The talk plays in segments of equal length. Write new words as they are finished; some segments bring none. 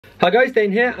Hi guys,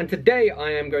 Dane here, and today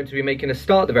I am going to be making a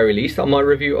start at the very least on my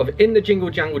review of In the Jingle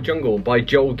Jangle Jungle by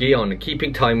Gion,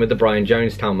 keeping time with the Brian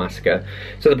Jonestown Massacre.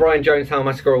 So the Brian Jonestown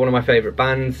Massacre are one of my favourite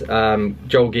bands.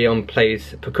 Gion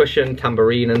plays percussion,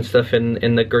 tambourine and stuff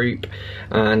in the group,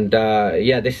 and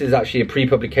yeah, this is actually a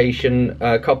pre-publication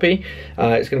copy.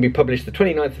 It's going to be published the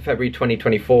 29th of February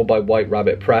 2024 by White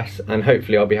Rabbit Press, and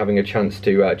hopefully I'll be having a chance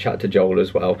to chat to Joel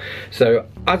as well. So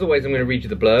as always, I'm going to read you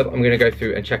the blurb, I'm going to go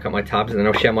through and check out my tabs, and then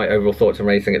I'll share my overall thoughts and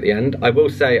rating at the end. I will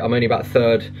say I'm only about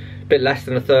a bit less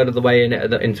than a third of the way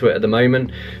into it at the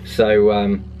moment,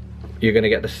 so you're going to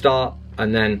get the start,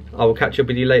 and then I will catch up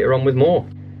with you later on with more.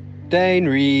 Dane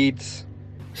reads.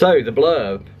 So, the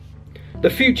blurb. The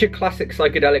future classic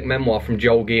psychedelic memoir from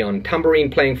Joel Gion,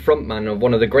 tambourine-playing frontman of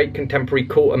one of the great contemporary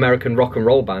cult American rock and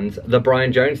roll bands, the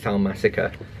Brian Jonestown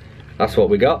Massacre. That's what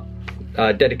we got.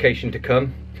 Dedication to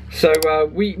come. So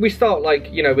we start,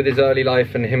 like, you know, with his early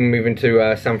life and him moving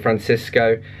to San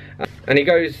Francisco, and he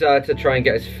goes to try and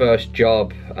get his first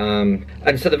job, and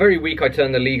so the very week I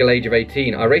turned the legal age of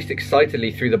 18, I raced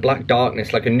excitedly through the black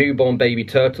darkness like a newborn baby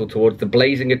turtle towards the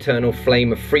blazing eternal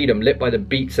flame of freedom lit by the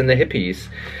beats and the hippies.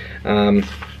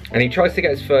 And he tries to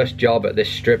get his first job at this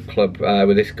strip club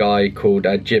with this guy called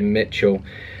Jim Mitchell,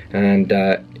 and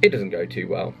it doesn't go too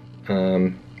well.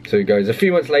 So he goes, a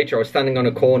few months later I was standing on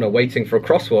a corner waiting for a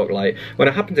crosswalk light when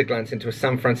I happened to glance into a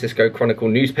San Francisco Chronicle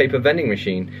newspaper vending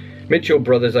machine. Mitchell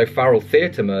Brothers O'Farrell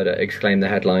Theatre Murder, exclaimed the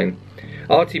headline.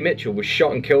 Artie Mitchell was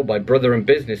shot and killed by brother and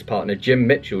business partner Jim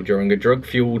Mitchell during a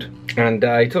drug-fueled... And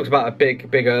he talks about a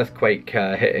big earthquake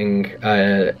hitting.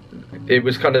 It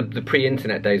was kind of the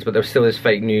pre-internet days, but there was still this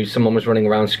fake news. Someone was running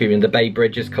around screaming, the Bay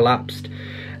Bridge has collapsed.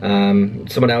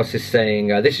 Someone else is saying,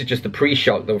 this is just the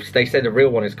pre-shock. They say the real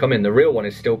one is coming. The real one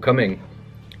is still coming.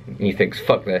 And he thinks,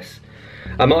 fuck this.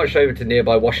 I marched over to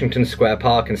nearby Washington Square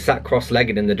Park and sat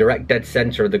cross-legged in the direct dead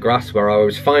centre of the grass, where I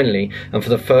was finally, and for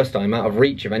the first time, out of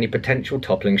reach of any potential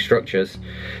toppling structures.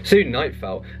 Soon night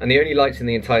fell, and the only lights in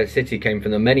the entire city came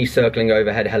from the many circling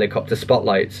overhead helicopter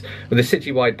spotlights. With a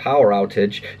citywide power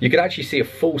outage, you could actually see a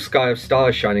full sky of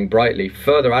stars shining brightly,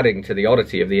 further adding to the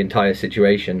oddity of the entire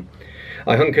situation.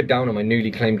 I hunkered down on my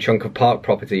newly claimed chunk of park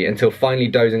property until finally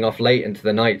dozing off late into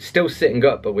the night, still sitting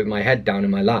up but with my head down in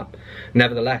my lap.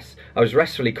 Nevertheless, I was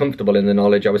restfully comfortable in the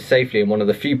knowledge I was safely in one of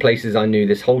the few places I knew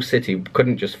this whole city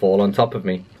couldn't just fall on top of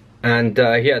me. And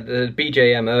yeah, the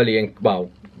BJM early, well,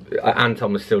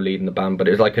 Anton was still leading the band, but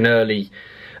it was like an early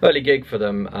gig for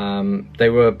them. They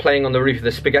were playing on the roof of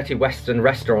the Spaghetti Western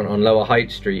restaurant on Lower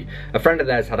Heights Street. A friend of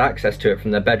theirs had access to it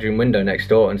from their bedroom window next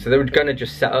door, and so they were going to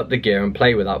just set up the gear and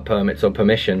play without permits or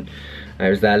permission. It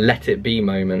was their let it be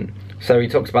moment. So he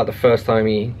talks about the first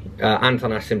time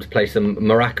Anton asked him to play some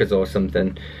maracas or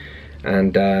something,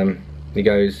 and he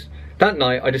goes, that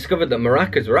night I discovered that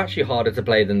maracas were actually harder to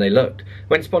play than they looked.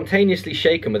 When spontaneously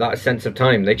shaken without a sense of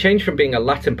time, they changed from being a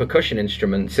Latin percussion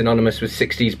instrument synonymous with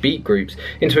 60s beat groups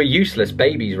into a useless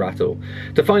baby's rattle.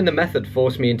 To find the method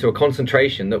forced me into a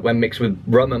concentration that, when mixed with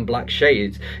rum and black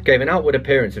shades, gave an outward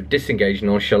appearance of disengaged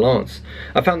nonchalance.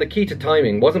 I found the key to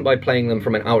timing wasn't by playing them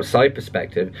from an outside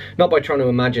perspective, not by trying to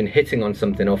imagine hitting on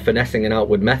something or finessing an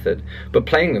outward method, but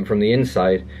playing them from the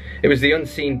inside. It was the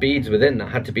unseen beads within that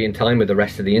had to be in time with the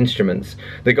rest of the instrument.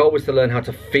 The goal was to learn how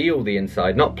to feel the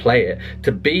inside, not play it,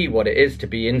 to be what it is to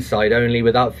be inside only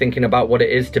without thinking about what it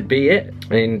is to be it.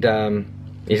 And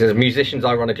he says musicians,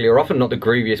 ironically, are often not the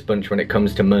grooviest bunch when it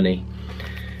comes to money.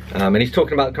 And he's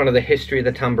talking about kind of the history of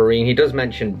the tambourine. He does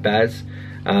mention Bez,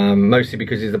 mostly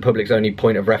because he's the public's only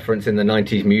point of reference in the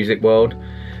 90s music world.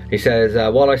 He says,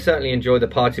 while I certainly enjoy the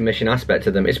party mission aspect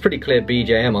of them, it's pretty clear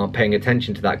BJM aren't paying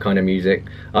attention to that kind of music.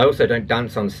 I also don't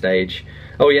dance on stage.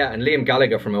 Oh yeah, and Liam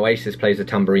Gallagher from Oasis plays the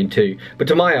tambourine too, but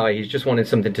to my eye he's just wanted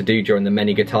something to do during the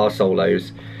many guitar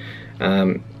solos.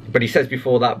 But he says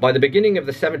before that, by the beginning of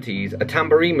the 70s, a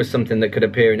tambourine was something that could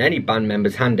appear in any band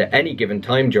member's hand at any given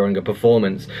time during a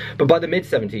performance. But by the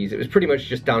mid-70s, it was pretty much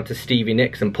just down to Stevie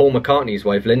Nicks and Paul McCartney's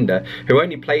wife Linda, who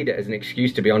only played it as an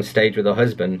excuse to be on stage with her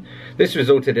husband. This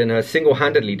resulted in her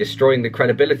single-handedly destroying the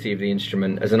credibility of the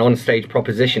instrument as an on-stage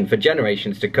proposition for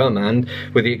generations to come, and,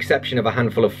 with the exception of a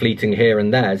handful of fleeting here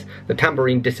and there's, the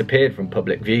tambourine disappeared from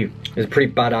public view. There's a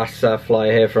pretty badass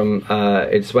flyer here from,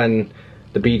 it's when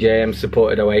the BJM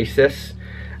supported Oasis.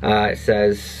 It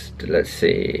says, let's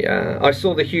see, I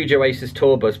saw the huge Oasis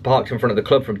tour bus parked in front of the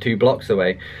club from 2 blocks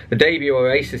away. The debut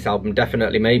Oasis album,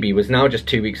 Definitely Maybe, was now just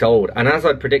 2 weeks old, and as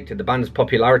I'd predicted, the band's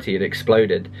popularity had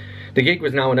exploded. The gig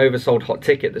was now an oversold hot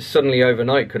ticket that suddenly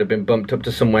overnight could have been bumped up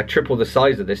to somewhere triple the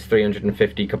size of this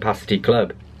 350 capacity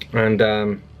club. And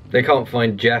They can't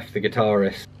find Jeff, the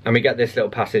guitarist. And we get this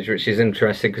little passage which is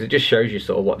interesting because it just shows you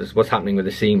sort of what's happening with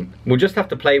the scene. We'll just have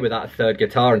to play with that third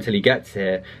guitar until he gets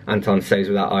here, Anton says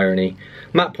without irony.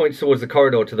 Matt points towards the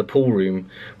corridor to the pool room.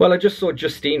 Well, I just saw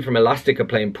Justine from Elastica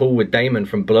playing pool with Damon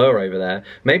from Blur over there.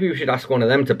 Maybe we should ask one of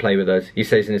them to play with us, he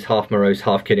says in his half morose,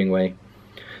 half kidding way.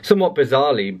 Somewhat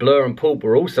bizarrely, Blur and Pulp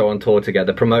were also on tour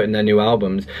together promoting their new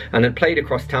albums and had played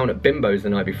across town at Bimbo's the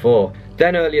night before.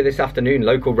 Then earlier this afternoon,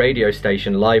 local radio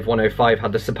station Live 105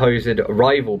 had the supposed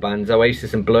rival bands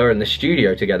Oasis and Blur in the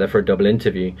studio together for a double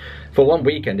interview. For one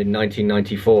weekend in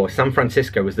 1994, San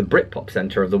Francisco was the Britpop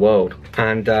centre of the world.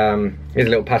 And here's a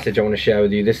little passage I want to share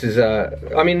with you. This is,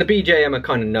 I mean, the BJM are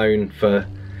kind of known for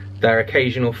their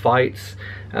occasional fights.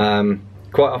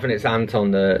 Quite often it's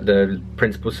Anton, the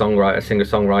principal songwriter,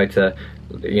 singer-songwriter,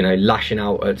 you know, lashing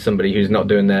out at somebody who's not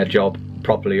doing their job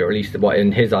properly, or at least what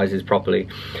in his eyes is properly.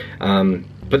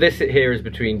 But this here is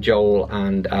between Joel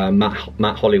and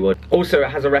Matt Hollywood. Also,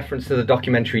 it has a reference to the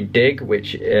documentary Dig,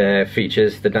 which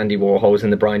features the Dandy Warhols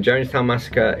and the Brian Jonestown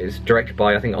Massacre. It's directed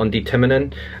by, I think, Andy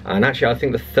Timonen. And actually, I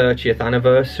think the 30th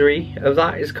anniversary of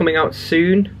that is coming out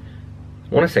soon.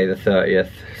 I want to say the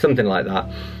 30th, something like that.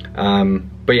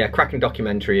 But yeah, cracking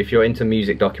documentary. If you're into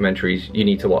music documentaries, you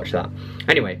need to watch that.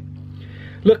 Anyway,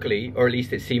 luckily, or at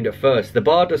least it seemed at first, the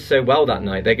bar does so well that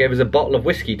night they gave us a bottle of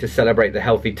whiskey to celebrate the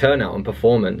healthy turnout and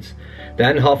performance.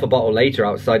 Then, half a bottle later,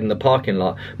 outside in the parking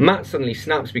lot, Matt suddenly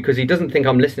snaps because he doesn't think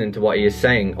I'm listening to what he is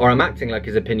saying, or I'm acting like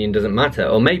his opinion doesn't matter,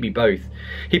 or maybe both.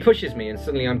 He pushes me and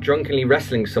suddenly I'm drunkenly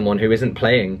wrestling someone who isn't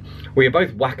playing. We are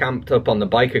both whack-amped up on the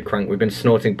biker crank we've been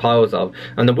snorting piles of,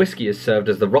 and the whiskey has served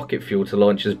as the rocket fuel to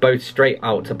launch us both straight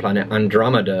out to planet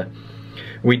Andromeda.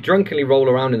 We drunkenly roll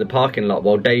around in the parking lot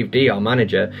while Dave D, our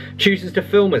manager, chooses to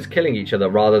film us killing each other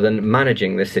rather than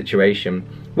managing this situation.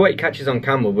 What he catches on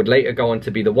camera would later go on to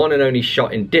be the one and only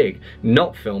shot in Dig,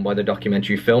 not filmed by the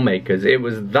documentary filmmakers. It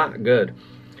was that good.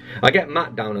 I get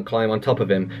Matt down and climb on top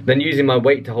of him, then using my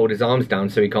weight to hold his arms down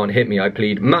so he can't hit me, I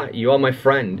plead, "Matt, you are my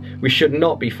friend. We should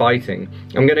not be fighting.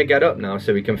 I'm gonna get up now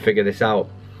so we can figure this out."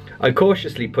 I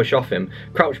cautiously push off him,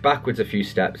 crouch backwards a few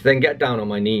steps, then get down on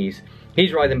my knees.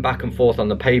 He's writhing back and forth on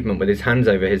the pavement with his hands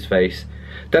over his face.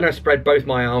 Then I spread both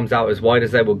my arms out as wide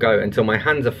as they will go until my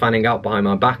hands are fanning out behind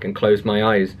my back and close my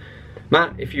eyes.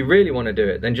 "Matt, if you really want to do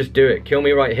it, then just do it. Kill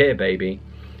me right here, baby."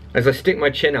 As I stick my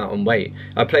chin out and wait,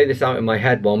 I play this out in my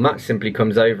head while Matt simply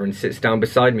comes over and sits down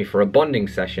beside me for a bonding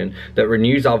session that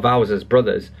renews our vows as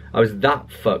brothers. I was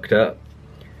that fucked up.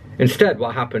 Instead,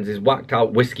 what happens is whacked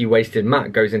out, whiskey-wasted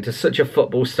Matt goes into such a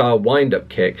football-style wind-up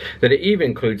kick that it even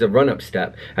includes a run-up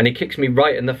step, and he kicks me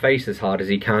right in the face as hard as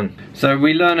he can. So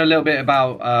we learn a little bit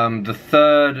about the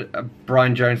third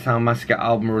Brian Jonestown Massacre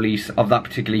album release of that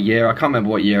particular year. I can't remember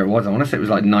what year it was. I want to say it was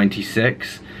like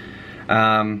 96.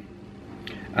 And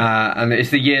it's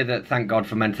the year that Thank God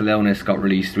for Mental Illness got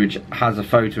released, which has a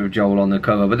photo of Joel on the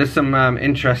cover. But there's some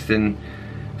interesting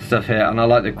stuff here, and I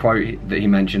like the quote that he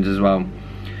mentions as well.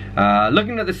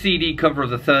 Looking at the CD cover of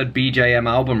the third BJM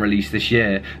album released this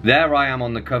year, there I am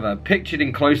on the cover, pictured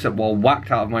in close-up while whacked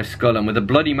out of my skull and with a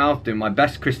bloody mouth doing my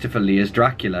best Christopher Lee as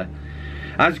Dracula.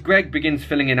 As Greg begins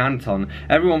filling in Anton,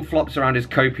 everyone flops around his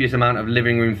copious amount of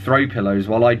living room throw pillows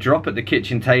while I drop at the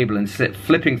kitchen table and sit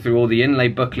flipping through all the inlay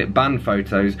booklet band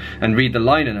photos and read the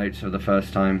liner notes for the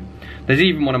first time. There's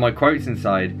even one of my quotes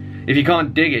inside. "If you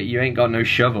can't dig it, you ain't got no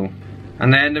shovel."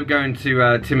 And they end up going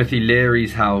to Timothy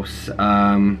Leary's house.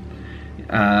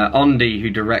 Andy, who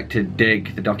directed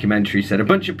Dig, the documentary, said, "A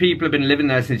bunch of people have been living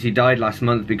there since he died last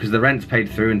month because the rent's paid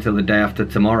through until the day after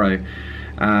tomorrow."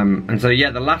 And so yeah,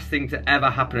 the last thing to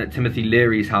ever happen at Timothy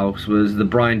Leary's house was the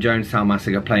Brian Jonestown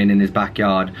Massacre playing in his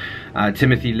backyard.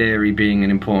 Timothy Leary being an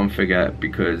important figure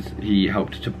because he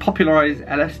helped to popularise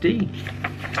LSD.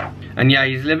 And yeah,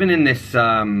 he's living in this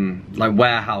like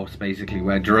warehouse basically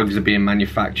where drugs are being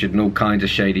manufactured and all kinds of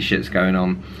shady shit's going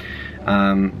on.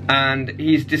 And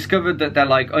he's discovered that they're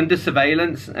like under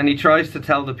surveillance, and he tries to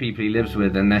tell the people he lives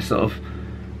with and they're sort of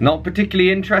not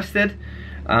particularly interested.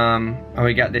 And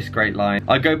we get this great line.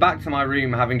 "I go back to my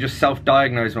room having just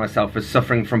self-diagnosed myself as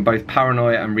suffering from both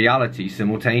paranoia and reality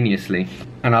simultaneously."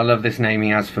 And I love this name he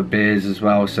has for beers as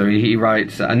well. So he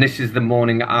writes, and this is the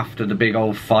morning after the big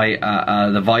old fight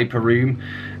at the Viper Room,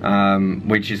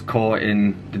 which is caught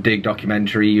in the Dig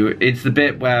documentary. It's the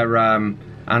bit where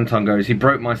Anton goes, "He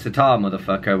broke my sitar,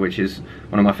 motherfucker," which is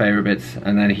one of my favourite bits.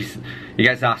 And then he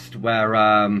gets asked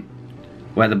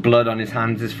where the blood on his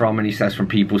hands is from, and he says from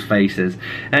people's faces.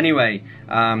 Anyway,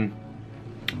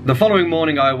 the following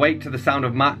morning I awake to the sound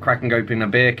of Matt cracking open a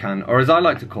beer can, or as I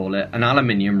like to call it, an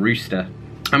aluminium rooster.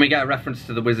 And we get a reference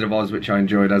to The Wizard of Oz, which I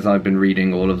enjoyed as I've been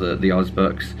reading all of the Oz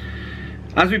books.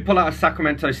 As we pull out of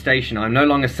Sacramento Station, I'm no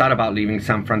longer sad about leaving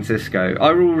San Francisco.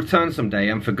 I will return someday,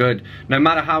 and for good, no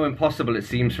matter how impossible it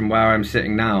seems from where I'm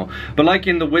sitting now. But like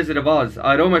in The Wizard of Oz,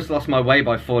 I'd almost lost my way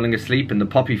by falling asleep in the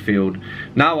poppy field.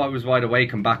 Now I was wide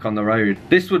awake and back on the road.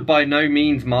 This would by no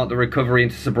means mark the recovery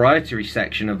into sobriety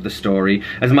section of the story,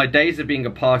 as my days of being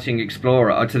a partying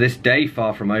explorer are to this day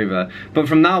far from over. But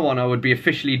from now on, I would be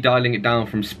officially dialing it down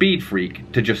from speed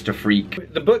freak to just a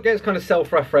freak. The book gets kind of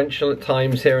self-referential at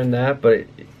times here and there, but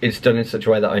it's done in such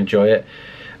a way that I enjoy it.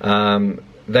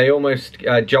 They almost,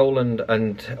 Joel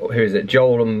and who is it?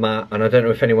 Joel and Matt, and I don't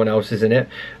know if anyone else is in it,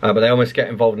 but they almost get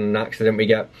involved in an accident. We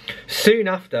get, soon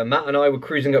after, Matt and I were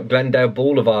cruising up Glendale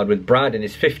Boulevard with Brad in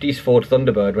his 50s Ford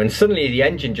Thunderbird when suddenly the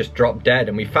engine just dropped dead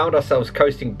and we found ourselves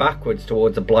coasting backwards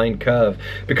towards a blind curve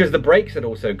because the brakes had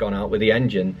also gone out with the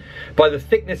engine. By the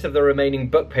thickness of the remaining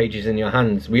book pages in your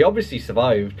hands, we obviously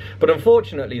survived, but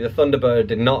unfortunately the Thunderbird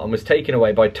did not and was taken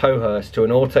away by Towhurst to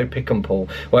an auto pick-and-pull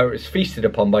where it was feasted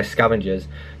upon by scavengers.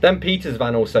 Then Peter's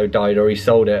van also died, or he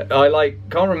sold it. I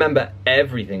can't remember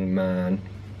everything, man.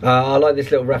 I like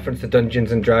this little reference to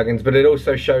Dungeons and Dragons, but it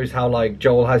also shows how like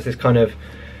Joel has this kind of,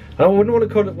 I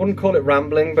wouldn't call it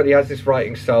rambling, but he has this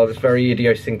writing style that's very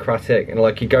idiosyncratic, and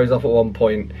like he goes off at one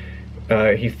point.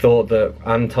 He thought that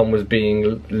Anton was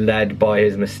being led by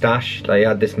his moustache. Like he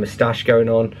had this moustache going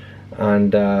on,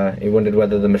 and he wondered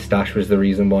whether the moustache was the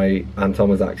reason why Anton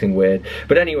was acting weird.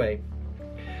 But anyway.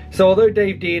 So although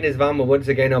Dave D and his van were once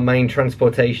again on main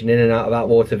transportation in and out of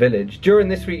Atwater Village, during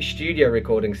this week's studio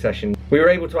recording session, we were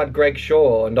able to add Greg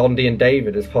Shaw and Ondi and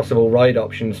David as possible ride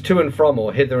options to and from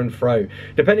or hither and fro,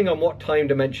 depending on what time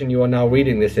dimension you are now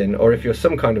reading this in, or if you're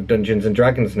some kind of Dungeons and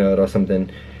Dragons nerd or something.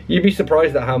 You'd be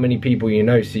surprised at how many people you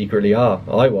know secretly are.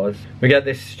 I was. We get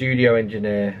this studio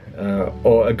engineer,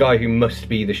 or a guy who must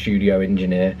be the studio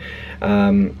engineer,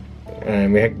 and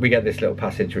we get this little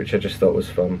passage which I just thought was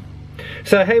fun.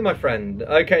 So, hey my friend,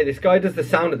 okay, this guy does the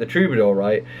sound at the Troubadour,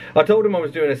 right? I told him I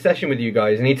was doing a session with you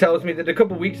guys, and he tells me that a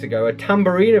couple of weeks ago a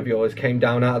tambourine of yours came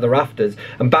down out of the rafters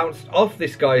and bounced off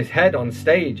this guy's head on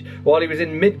stage while he was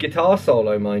in mid-guitar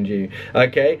solo, mind you,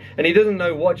 okay? And he doesn't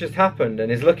know what just happened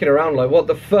and is looking around like, what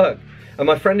the fuck? And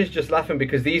my friend is just laughing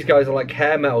because these guys are like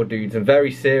hair metal dudes and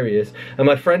very serious. And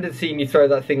my friend had seen you throw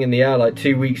that thing in the air like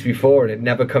 2 weeks before and it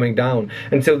never coming down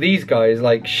until these guys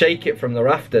like shake it from the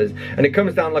rafters and it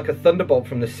comes down like a thunderbolt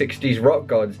from the 60s rock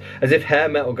gods, as if hair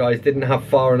metal guys didn't have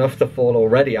far enough to fall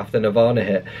already after Nirvana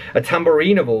hit. A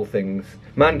tambourine of all things.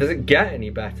 Man, does it get any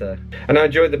better? And I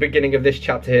enjoyed the beginning of this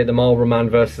chapter here, the Marlboro Man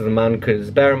versus the Man, because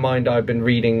bear in mind I've been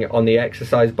reading on the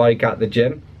exercise bike at the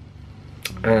gym,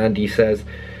 and he says,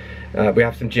 we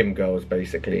have some gym girls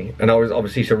basically, and I was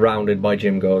obviously surrounded by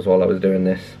gym girls while I was doing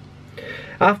this.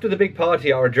 After the big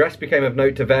party, our address became of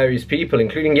note to various people,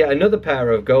 including yet another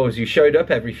pair of girls who showed up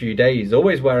every few days,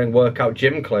 always wearing workout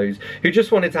gym clothes, who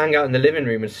just wanted to hang out in the living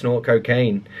room and snort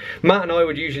cocaine. Matt and I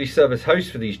would usually serve as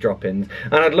hosts for these drop-ins,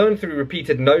 and I'd learned through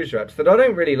repeated nose reps that I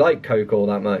don't really like coke all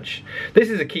that much. This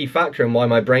is a key factor in why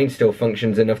my brain still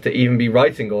functions enough to even be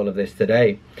writing all of this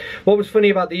today. What was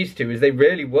funny about these two is they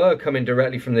really were coming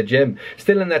directly from the gym,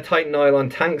 still in their tight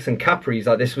nylon tanks and capris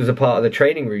like this was a part of the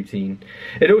training routine.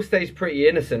 It all stays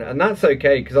pretty innocent, and that's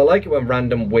okay because I like it when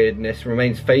random weirdness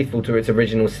remains faithful to its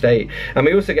original state, and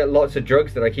we also get lots of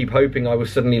drugs that I keep hoping I will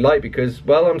suddenly like because,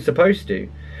 well, I'm supposed to.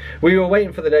 We were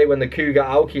waiting for the day when the cougar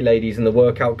alky ladies and the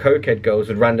workout cokehead girls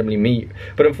would randomly meet,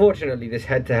 but unfortunately this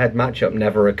head-to-head matchup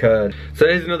never occurred. So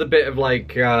here's another bit of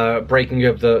like breaking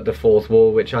of the fourth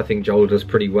wall, which I think Joel does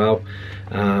pretty well.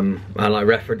 I like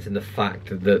referencing the fact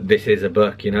that this is a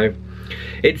book, you know.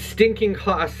 It's stinking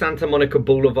hot as Santa Monica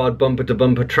Boulevard bumper to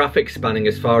bumper traffic spanning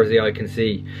as far as the eye can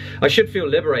see. I should feel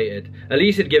liberated.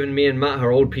 Elise had given me and Matt her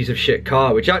old piece of shit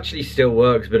car, which actually still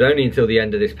works, but only until the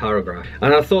end of this paragraph.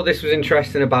 And I thought this was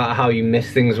interesting about how you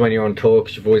miss things when you're on tour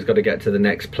because you've always got to get to the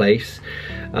next place.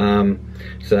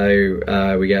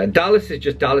 We get Dallas is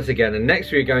just Dallas again, and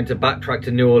next we're going to backtrack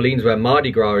to New Orleans where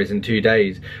Mardi Gras is in 2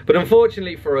 days. But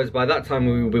unfortunately for us, by that time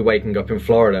we will be waking up in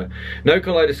Florida. No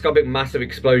kaleidoscopic massive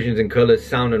explosions in colours,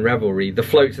 sound and revelry, the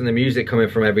floats and the music coming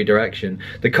from every direction,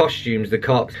 the costumes, the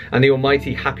cops, and the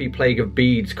almighty happy plague of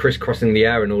beads crisscrossing the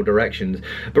air in all directions.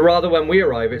 But rather when we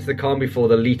arrive, it's the calm before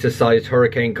the litre-sized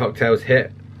hurricane cocktails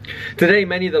hit. Today,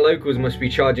 many of the locals must be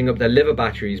charging up their liver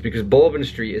batteries because Bourbon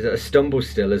Street is at a stumble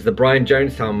still as the Brian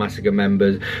Jonestown Massacre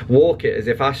members walk it as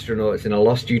if astronauts in a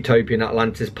lost utopian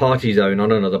Atlantis party zone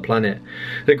on another planet.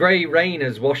 The grey rain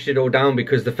has washed it all down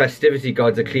because the festivity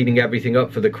gods are cleaning everything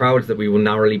up for the crowds that we will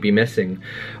narrowly be missing.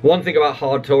 One thing about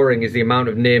hard touring is the amount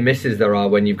of near misses there are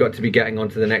when you've got to be getting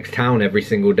onto the next town every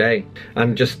single day.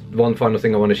 And just one final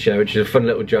thing I want to share, which is a fun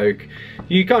little joke.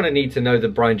 You kind of need to know the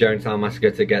Brian Jonestown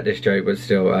Massacre to get this joke, but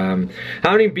still.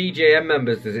 How many BJM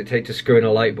members does it take to screw in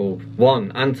a light bulb?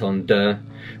 1, Anton, duh.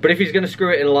 But if he's going to screw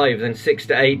it in live, then 6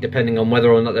 to 8, depending on whether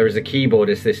or not there is a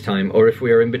keyboardist this time, or if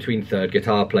we are in between third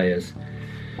guitar players.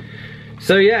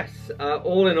 So yes,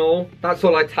 all in all, that's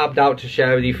all I tabbed out to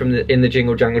share with you from in the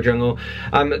Jingle Jangle Jungle.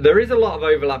 There is a lot of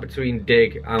overlap between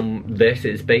Dig and this.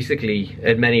 It's basically,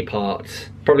 in many parts,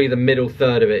 probably the middle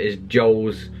third of it is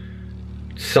Joel's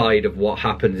side of what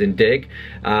happens in Dig.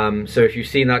 So if you've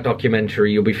seen that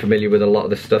documentary, you'll be familiar with a lot of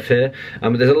the stuff here.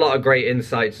 But there's a lot of great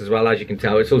insights as well, as you can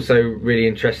tell. It's also really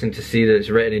interesting to see that it's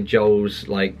written in Joel's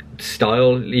like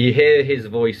style. You hear his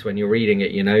voice when you're reading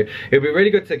it, you know. It'd be really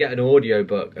good to get an audio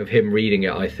book of him reading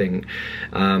it, I think.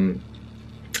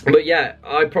 But yeah,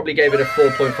 I probably gave it a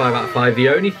 4.5 out of 5. The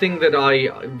only thing that I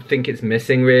think it's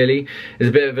missing really is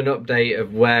a bit of an update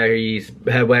of where he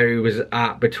was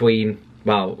at between,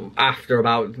 well, after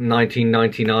about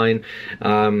 1999,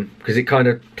 because it kind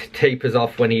of tapers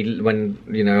off when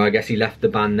you know, I guess he left the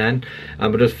band then.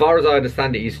 But as far as I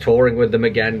understand it, he's touring with them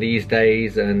again these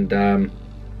days, and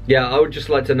yeah, I would just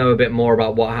like to know a bit more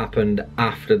about what happened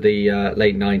after the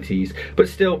late 90s. But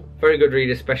still, very good read,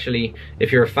 especially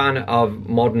if you're a fan of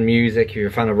modern music, if you're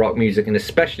a fan of rock music, and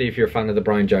especially if you're a fan of the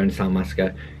Brian Jonestown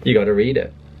Massacre, you got to read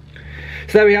it.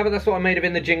 So there we have it, that's what I made of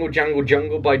In the Jingle Jangle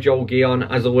Jungle by Joel Gion.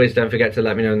 As always, don't forget to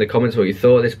let me know in the comments what you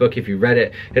thought of this book. If you read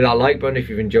it, hit that like button if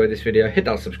you've enjoyed this video, hit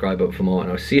that subscribe button for more,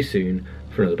 and I'll see you soon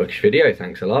for another bookish video.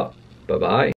 Thanks a lot, bye bye.